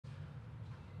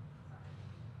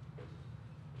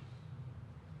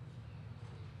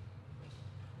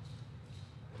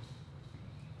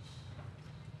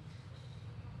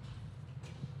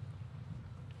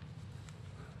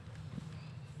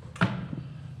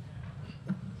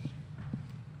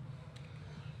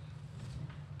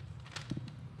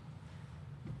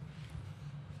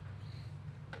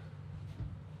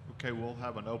Okay, we'll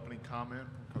have an opening comment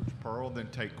from Coach Pearl, then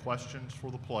take questions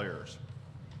for the players.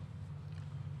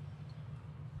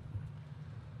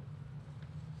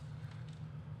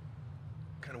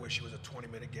 Kind of wish it was a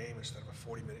 20-minute game instead of a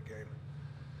 40-minute game.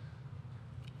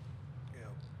 You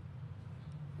know,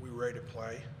 we were ready to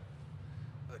play.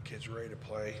 The kids were ready to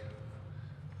play.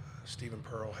 Stephen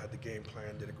Pearl had the game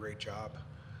plan, did a great job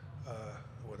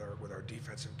with our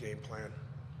defensive game plan.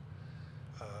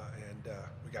 And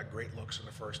we got great looks in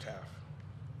the first half.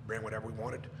 Ran whatever we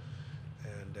wanted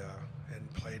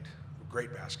and played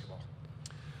great basketball.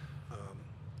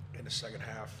 In the second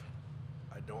half,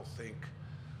 I don't think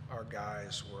our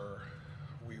guys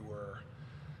we were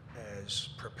as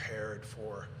prepared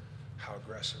for how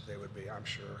aggressive they would be. I'm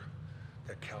sure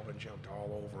that Kelvin jumped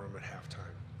all over them at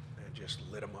halftime and just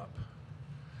lit them up.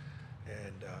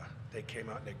 And they came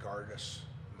out and they guarded us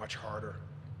much harder,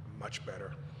 much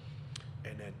better.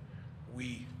 And then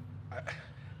we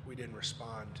didn't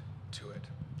respond to it.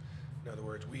 In other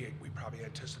words, we probably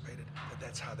anticipated that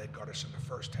that's how they'd guard us in the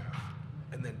first half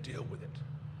and then deal with it.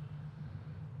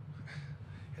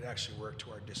 It actually worked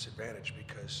to our disadvantage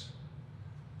because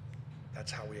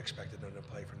that's how we expected them to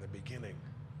play from the beginning.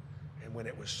 And when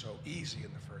it was so easy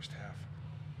in the first half,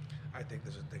 I think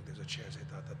there's a chance we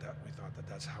thought that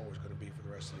that's how it was going to be for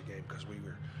the rest of the game because we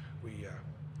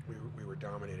were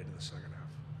dominated in the second half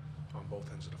on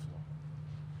both ends of the floor.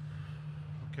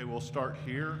 Okay, we'll start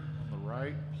here on the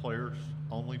right. Players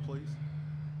only, please.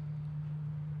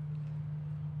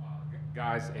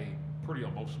 Guys, a pretty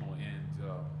emotional end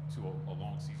to a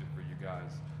long season for you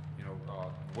guys. You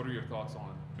know, what are your thoughts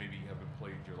on maybe having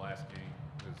played your last game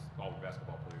as Auburn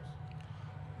basketball players?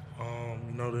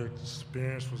 You know, the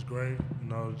experience was great. You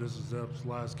know, this is Zep's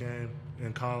last game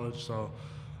in college, so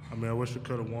I mean, I wish we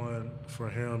could have won for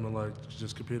him and like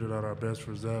just competed at our best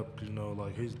for Zep. You know,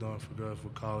 like he's done for good for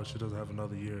college. He doesn't have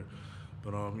another year,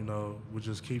 but you know, we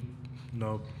just keep, you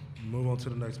know, move on to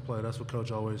the next play. That's what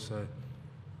Coach always say.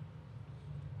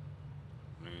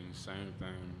 I mean, same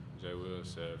thing Jay Will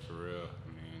said, for real.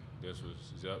 I mean, this was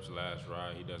Zep's last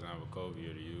ride. He doesn't have a COVID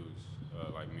year to use.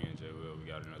 Like me and Jay Will, we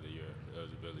got another year of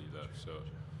eligibility left. So,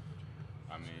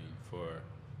 I mean, for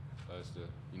us to,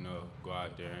 you know, go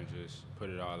out there and just put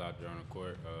it all out there on the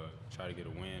court, try to get a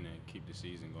win and keep the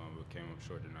season going, but came up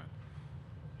short tonight.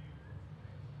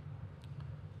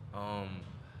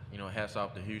 You know, hats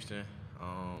off to Houston.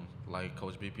 Like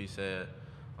Coach BP said,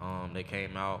 they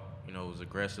came out, you know, it was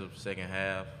aggressive second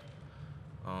half.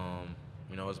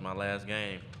 You know, it's my last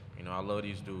game. You know, I love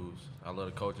these dudes. I love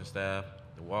the coaching staff,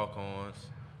 the walk-ons,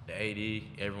 the AD,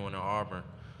 everyone in Auburn.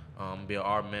 Be an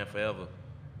Auburn man forever.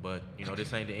 But, you know,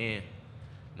 this ain't the end.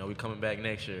 You know, we coming back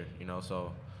next year, you know,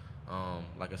 so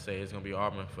like I say, it's gonna be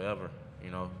Auburn forever.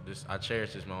 You know, I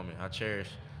cherish this moment. I cherish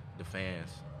the fans,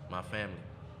 my family.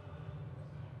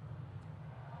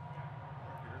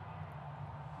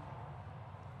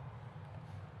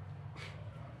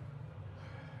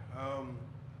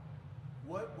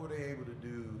 What were they able to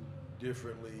do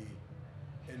differently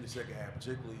in the second half,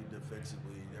 particularly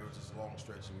defensively? There was this long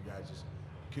stretch and you guys just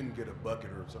couldn't get a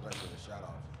bucket or sometimes get a shot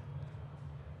off.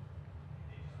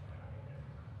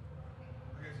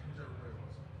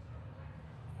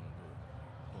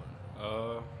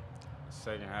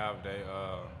 Second half,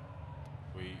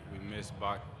 we missed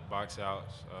box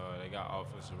outs. They got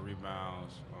offensive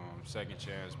rebounds, second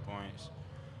chance points,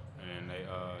 and then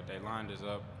they lined us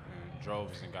up and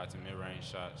drove us and got to mid-range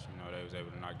shots. You know, they was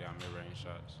able to knock down mid-range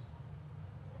shots.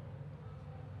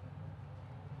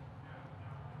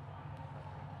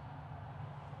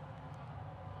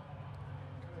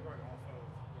 Kind of going off of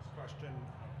this question,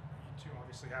 you two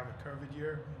obviously have a COVID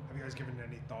year. Have you guys given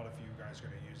any thought if you guys are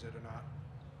going to use it or not?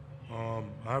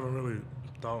 I haven't really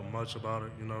thought much about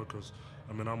it, you know, because,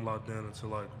 I mean, I'm locked in into,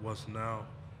 like, what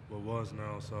was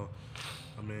now. So,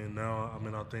 I mean, now, I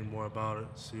mean, I think more about it,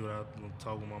 see what I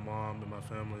talk with my mom and my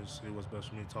family, see what's best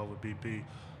for me, talk with BP,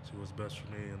 see what's best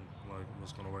for me and, like,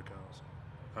 what's going to work out. So,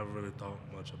 I haven't really thought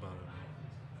much about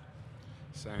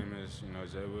it. Same as, you know,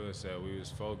 Jay Will said, we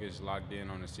was focused, locked in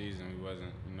on the season. We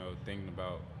wasn't, you know, thinking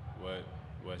about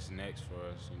what's next for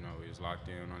us. You know, we was locked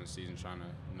in on the season, trying to,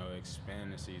 you know,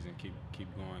 expand the season, keep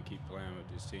going, keep playing with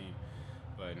this team.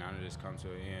 But now that it's come to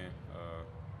an end,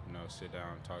 you know, sit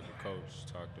down, talk to coach,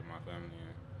 talk to my family,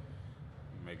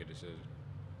 and make a decision.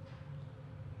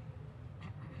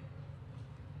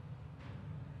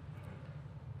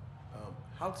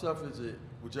 How tough is it,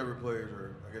 whichever players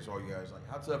or I guess all you guys, like,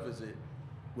 how tough is it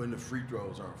when the free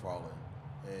throws aren't falling,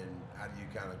 and how do you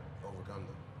kind of overcome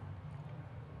them?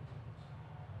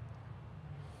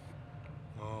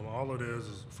 All it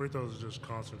is free throws is just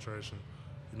concentration.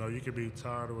 you know, you could be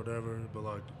tired or whatever, but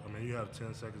like, I mean, you have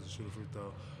 10 seconds to shoot a free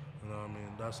throw. You know what I mean?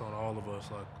 That's on all of us.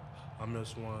 Like, I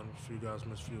missed one, a few guys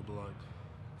missed a few, but like,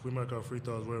 if we make our free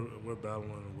throws, we're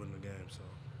battling and winning the game. So.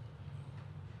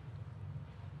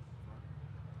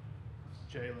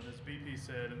 Jalen, as BP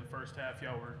said, in the first half,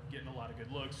 y'all were getting a lot of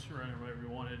good looks, running whatever you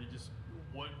wanted. It just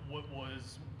what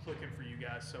was clicking for you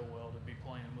guys so well to be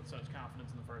playing with such confidence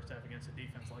in the first half against a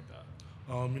defense like that?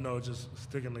 You know, just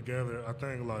sticking together. I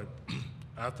think like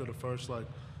after the first like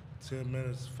 10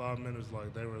 minutes, 5 minutes,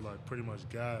 like they were like pretty much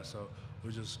guys. So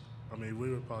we just, I mean,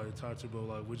 we were probably tired too, but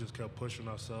like we just kept pushing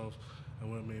ourselves.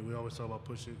 And we always talk about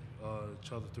pushing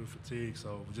each other through fatigue.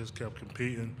 So we just kept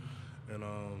competing, and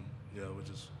yeah, we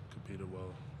just competed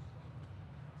well.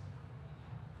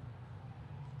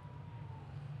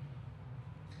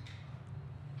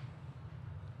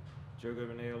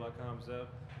 JoeGovernale.com, Zeb.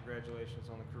 Congratulations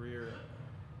on the career.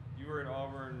 You were at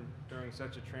Auburn during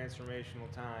such a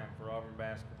transformational time for Auburn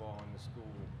basketball in the school.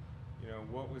 You know,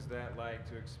 what was that like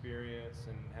to experience,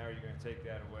 and how are you going to take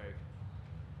that away?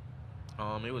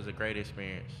 It was a great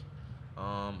experience.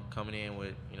 Coming in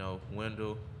with, you know,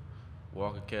 Wendell,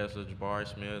 Walker Kessler, Jabari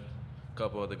Smith, a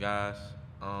couple other guys.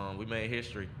 We made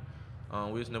history.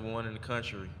 We was #1 in the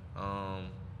country.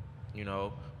 You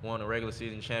know, won a regular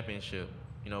season championship,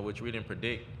 you know, which we didn't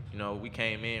predict. You know, we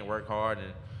came in, worked hard,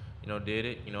 and, you know, did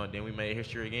it. You know, and then we made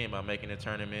history again by making the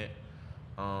tournament,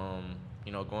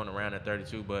 you know, going around at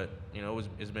 32. But, you know,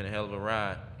 it's been a hell of a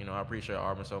ride. You know, I appreciate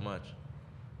Auburn so much.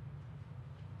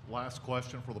 Last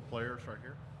question for the players right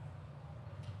here.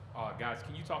 Guys,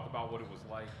 can you talk about what it was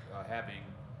like having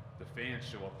the fans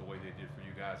show up the way they did for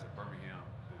you guys at Birmingham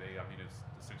today? I mean, it's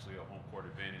essentially a home court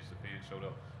advantage. The fans showed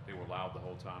up. They were loud the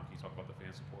whole time. Can you talk about the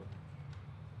fan support?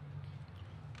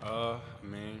 I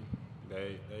mean,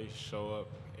 they show up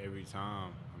every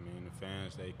time. I mean, the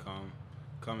fans, they come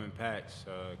in packs,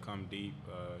 come deep,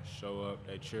 show up.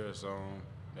 They cheer us on.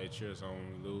 They cheer us on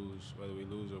when we lose, whether we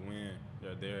lose or win.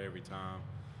 They're there every time.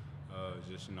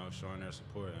 Just, you know, showing their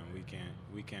support, and we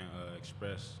can't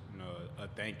express, you know, a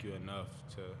thank you enough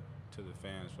to the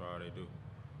fans for all they do.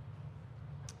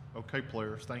 Okay,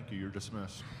 players, thank you. You're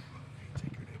dismissed.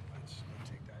 Take your nameplates.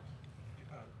 Take that.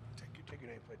 Take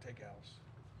your nameplate. Take Al's.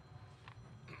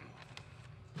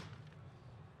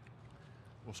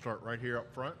 We'll start right here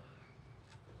up front.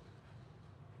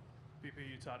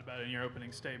 BP, you talked about it in your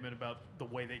opening statement about the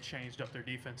way they changed up their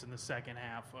defense in the second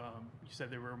half. You said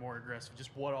they were more aggressive.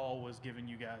 Just what all was giving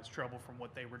you guys trouble from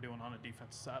what they were doing on the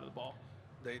defensive side of the ball?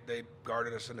 They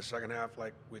guarded us in the second half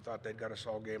like we thought they'd got us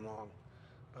all game long.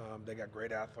 They got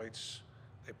great athletes.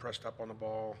 They pressed up on the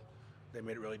ball. They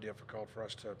made it really difficult for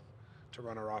us to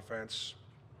run our offense.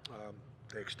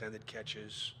 They extended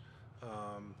catches,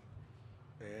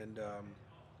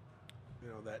 you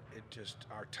know, that it just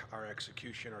our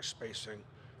execution, our spacing,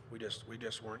 we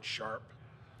just weren't sharp.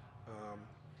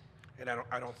 And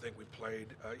I don't think we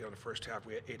played. You know, in the first half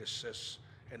we had 8 assists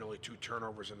and only 2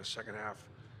 turnovers. In the second half,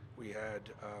 we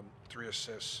had 3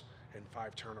 assists and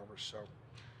 5 turnovers. So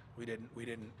we didn't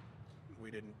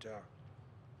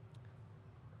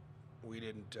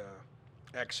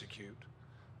execute,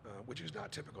 which is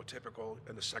not typical. Typical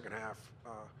in the second half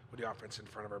with the offense in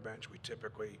front of our bench, we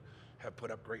typically have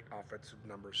put up great offensive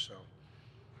numbers. So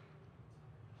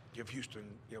give Houston,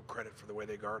 you know, credit for the way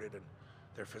they guarded and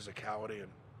their physicality. And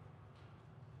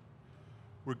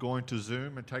We're going to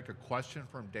Zoom and take a question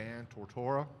from Dan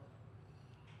Tortora.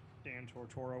 Dan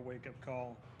Tortora, Wake Up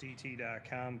Call,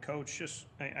 DT.com. Coach, just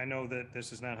I know that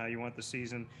this is not how you want the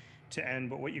season to end,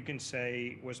 but what you can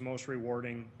say was most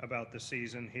rewarding about the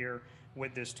season here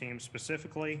with this team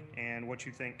specifically, and what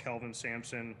you think Kelvin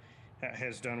Sampson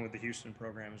has done with the Houston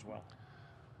program as well.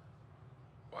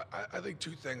 Well, I think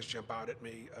 2 things jump out at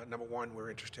me. Number one, we're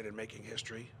interested in making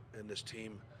history, and this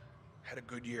team had a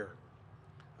good year.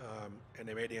 And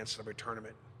they made the NCAA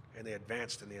tournament, and they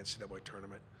advanced in the NCAA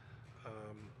tournament,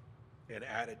 and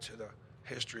added to the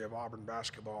history of Auburn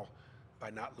basketball by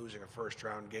not losing a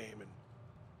first-round game,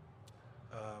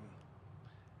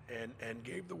 and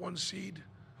gave the 1 seed,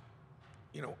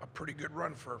 you know, a pretty good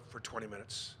run for 20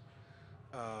 minutes.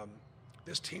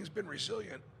 This team's been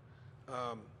resilient.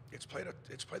 It's played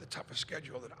the toughest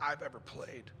schedule that I've ever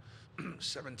played,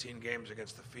 17 games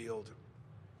against the field,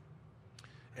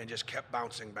 and just kept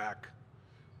bouncing back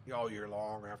all year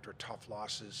long after tough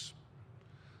losses.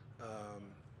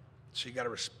 So you got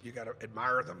to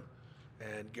admire them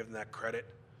and give them that credit.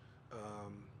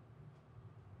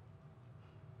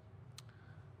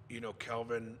 You know,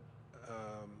 Kelvin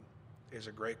is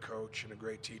a great coach and a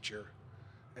great teacher,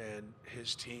 and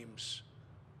his teams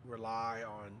rely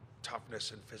on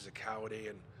toughness and physicality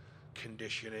and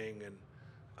conditioning, and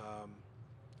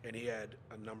And he had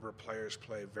a number of players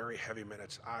play very heavy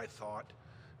minutes. I thought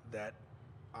that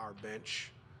our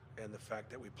bench and the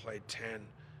fact that we played 10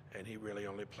 and he really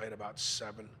only played about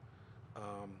 7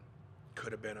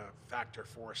 could have been a factor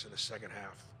for us in the second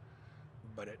half.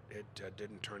 But it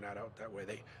didn't turn out that way.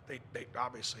 They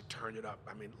obviously turned it up.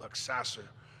 I mean, look, Sasser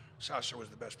was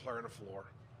the best player on the floor.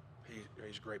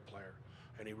 He's a great player,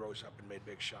 and he rose up and made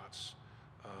big shots.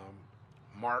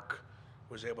 Mark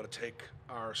was able to take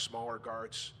our smaller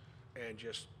guards and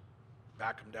just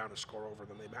back them down and score over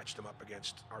them. They matched him up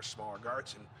against our smaller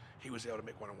guards, and he was able to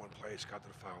make one-on-one plays, got to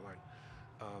the foul line.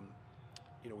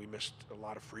 We missed a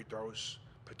lot of free throws,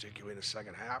 particularly in the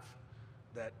second half,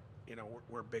 that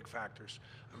were big factors.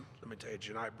 Let me tell you,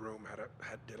 Janai Broom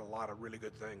did a lot of really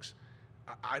good things.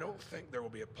 I don't think there will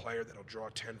be a player that'll draw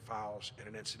 10 fouls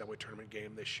in an NCAA tournament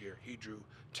game this year. He drew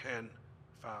 10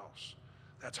 fouls.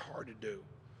 That's hard to do.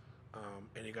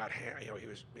 And he got,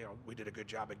 we did a good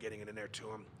job of getting it in there to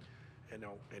him,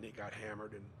 and he got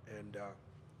hammered. And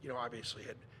obviously,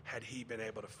 had he been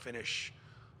able to finish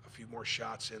a few more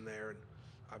shots in there, and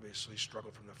obviously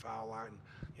struggled from the foul line,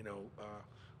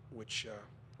 which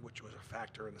was a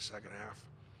factor in the second half.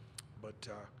 But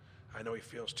I know he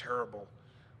feels terrible.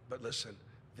 But listen,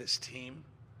 this team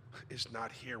is not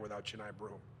here without Janai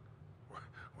Broom.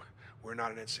 We're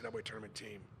not an NCAA tournament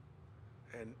team.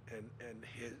 And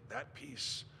that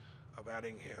piece of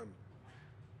adding him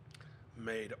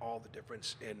made all the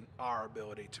difference in our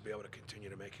ability to be able to continue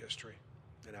to make history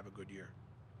and have a good year.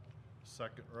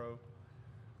 Second row.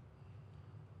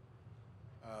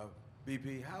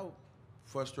 BP, how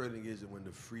frustrating is it when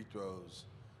the free throws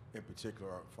in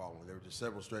particular aren't falling? There were just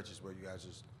several stretches where you guys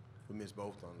just missed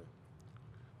both on them.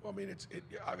 Well, I mean,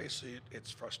 obviously it's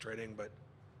frustrating, but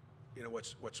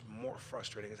what's more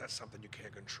frustrating is that's something you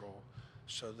can't control.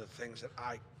 So the things that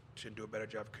I should do a better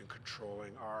job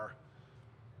controlling are,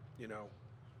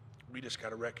 we just got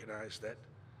to recognize that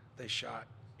they shot,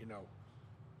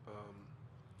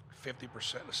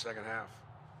 50% in the second half.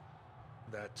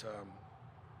 That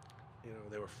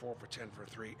they were 4 for 10 for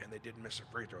 3, and they didn't miss a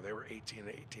free throw. They were 18 and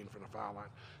 18 from the foul line.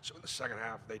 So in the second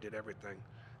half, they did everything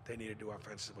they needed to do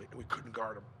offensively, and we couldn't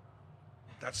guard them.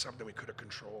 That's something we could have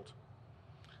controlled.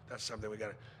 That's something we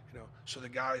got to, so the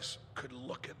guys could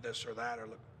look at this or that, or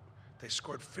look. They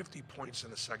scored 50 points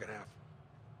in the second half.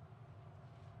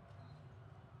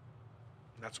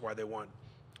 And that's why they won.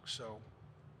 So,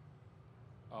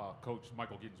 Coach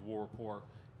Michael Gittens, War Report.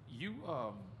 You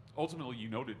ultimately you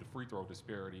noted the free throw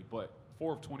disparity, but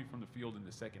 4 of 20 from the field in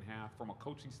the second half. From a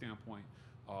coaching standpoint,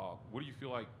 what do you feel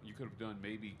like you could have done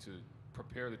maybe to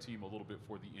prepare the team a little bit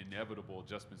for the inevitable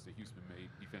adjustments that Houston made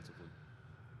defensively?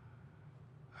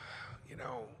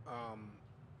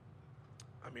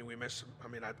 I mean, we missed some. I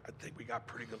mean, I think we got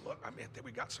pretty good look. I think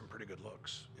we got some pretty good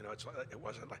looks. It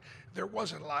wasn't like there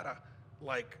wasn't a lot of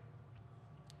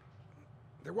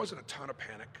there wasn't a ton of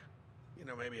panic.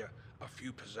 Maybe a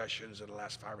few possessions in the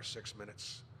last 5 or 6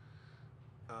 minutes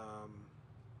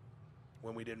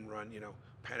when we didn't run.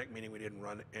 Panic meaning we didn't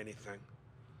run anything.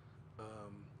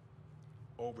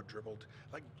 Over dribbled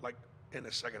like in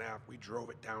the second half, we drove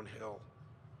it downhill,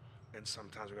 and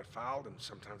sometimes we got fouled, and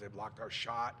sometimes they blocked our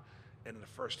shot. And in the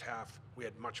first half, we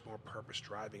had much more purpose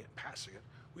driving it, passing it.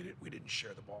 We didn't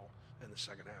share the ball in the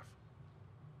second half.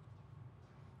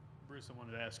 Bruce, I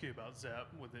wanted to ask you about Zep,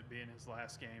 with it being his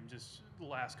last game, just the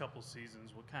last couple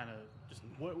seasons. What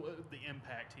the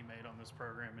impact he made on this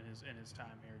program in his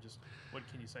time here? Just what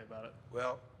can you say about it?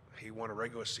 Well, he won a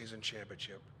regular season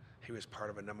championship. He was part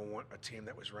of a team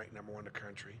that was ranked number 1 in the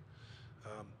country.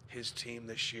 His team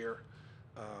this year,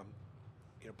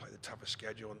 played the toughest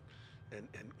schedule and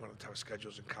one of the toughest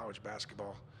schedules in college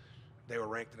basketball. They were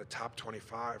ranked in the top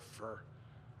 25 for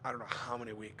I don't know how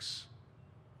many weeks.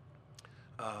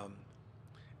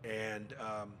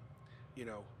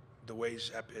 The way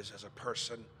Zep is as a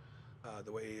person,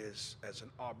 the way he is as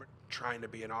an Auburn, trying to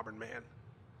be an Auburn man,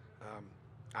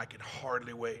 I can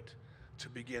hardly wait to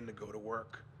begin to go to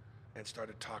work and start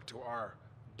to talk to our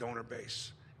donor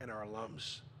base and our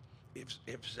alums.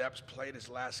 If Zep's played his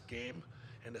last game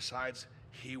and decides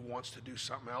he wants to do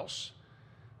something else,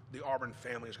 the Auburn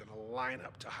family is going to line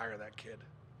up to hire that kid.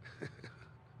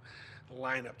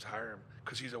 Line up to hire him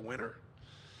because he's a winner.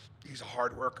 He's a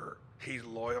hard worker. He's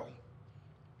loyal,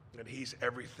 and he's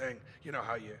everything. You know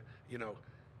how you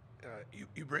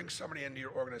bring somebody into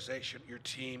your organization, your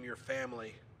team, your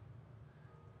family.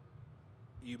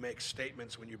 You make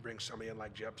statements when you bring somebody in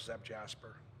like Zep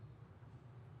Jasper.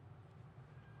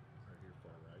 Right here,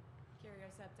 far right. Carrie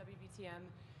Osep, WBTM.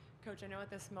 Coach, I know at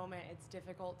this moment it's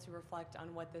difficult to reflect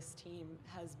on what this team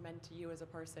has meant to you as a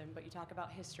person, but you talk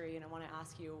about history, and I want to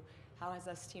ask you, how has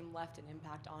this team left an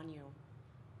impact on you?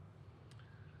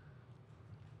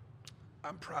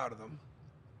 I'm proud of them,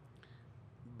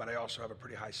 but I also have a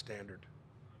pretty high standard.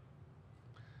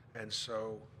 And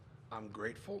so I'm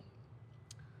grateful,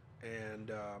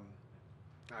 and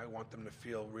I want them to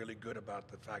feel really good about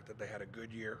the fact that they had a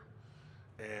good year.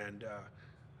 And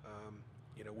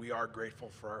you know, we are grateful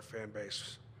for our fan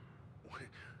base.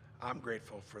 I'm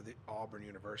grateful for the Auburn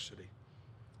University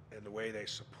and the way they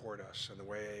support us, and the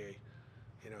way,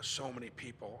 you know, so many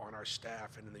people on our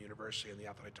staff and in the university and the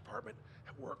athletic department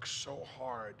work so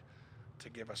hard to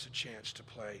give us a chance to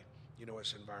play, you know,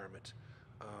 this environment.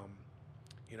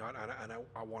 You know, and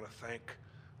I want to thank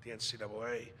the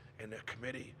NCAA and the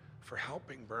committee for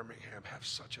helping Birmingham have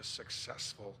such a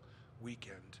successful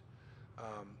weekend.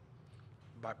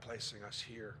 By placing us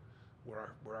here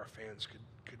where our fans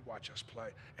could watch us play.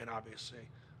 And obviously,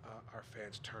 our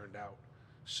fans turned out.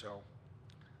 So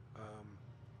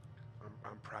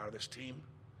I'm proud of this team.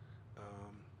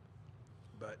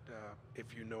 But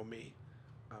if you know me,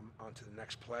 I'm on to the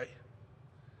next play,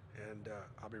 and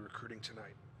I'll be recruiting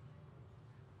tonight.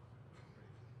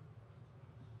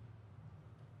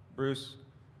 Bruce,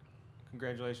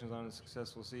 congratulations on a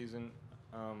successful season.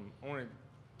 I want to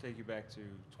take you back to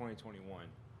 2021.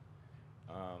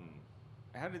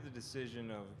 How did the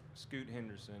decision of Scoot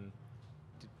Henderson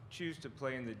to choose to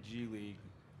play in the G League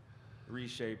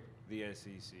reshape the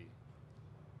SEC?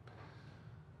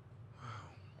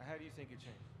 How do you think it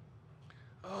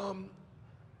changed?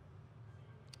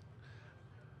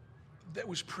 That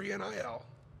was pre-NIL.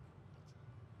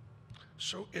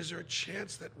 So is there a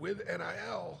chance that with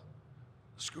NIL,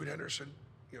 Scoot Henderson,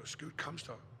 you know, Scoot comes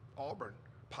to Auburn?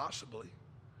 Possibly.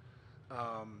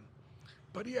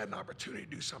 But he had an opportunity to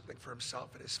do something for himself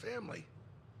and his family.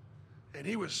 And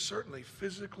he was certainly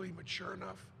physically mature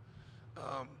enough.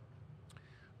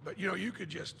 But, you know, you could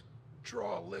just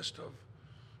draw a list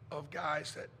of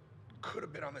guys that could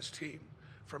have been on this team,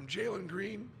 from Jalen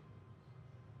Green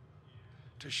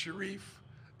to Sharif,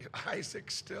 you know,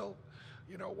 Isaac Still,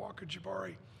 you know, Walker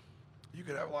Jabari. You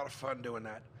could have a lot of fun doing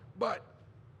that. But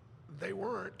they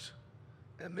weren't.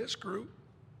 And this group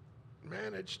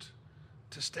managed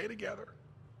to stay together.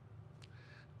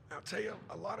 I'll tell you,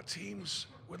 a lot of teams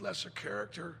with lesser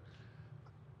character,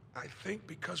 I think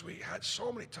because we had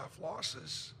so many tough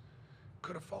losses,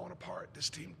 could have fallen apart. This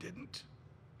team didn't.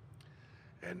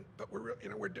 But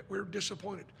we're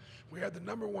disappointed. We had the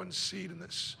 #1 seed in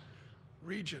this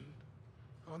region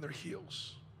on their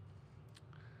heels.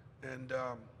 And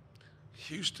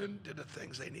Houston did the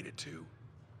things they needed to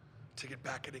get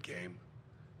back in the game,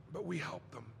 but we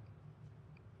helped them.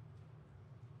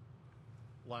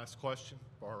 Last question,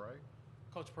 far right.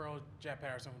 Coach Pearl, Jack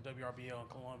Patterson from WRBL in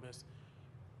Columbus.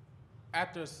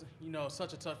 After, you know,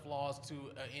 such a tough loss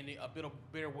to ending a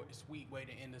bittersweet way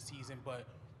to end the season, but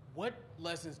what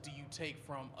lessons do you take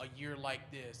from a year like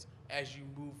this as you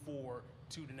move forward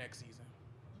to the next season?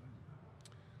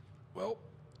 Well,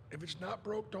 if it's not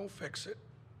broke, don't fix it.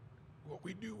 What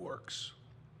we do works.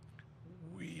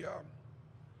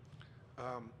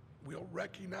 We'll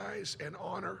recognize and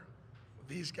honor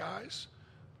these guys,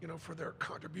 you know, for their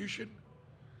contribution.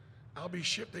 I'll be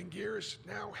shifting gears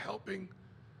now, helping,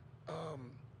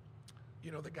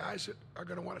 you know, the guys that are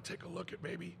going to want to take a look at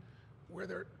maybe where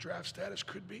their draft status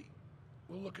could be.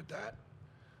 We'll look at that.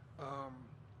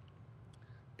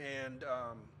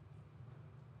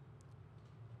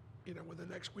 You know, within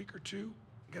the next week or two,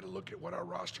 get a look at what our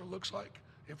roster looks like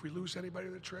if we lose anybody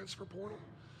in the transfer portal,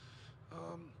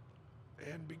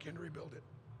 and begin to rebuild it.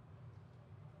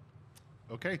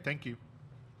 Okay, thank you.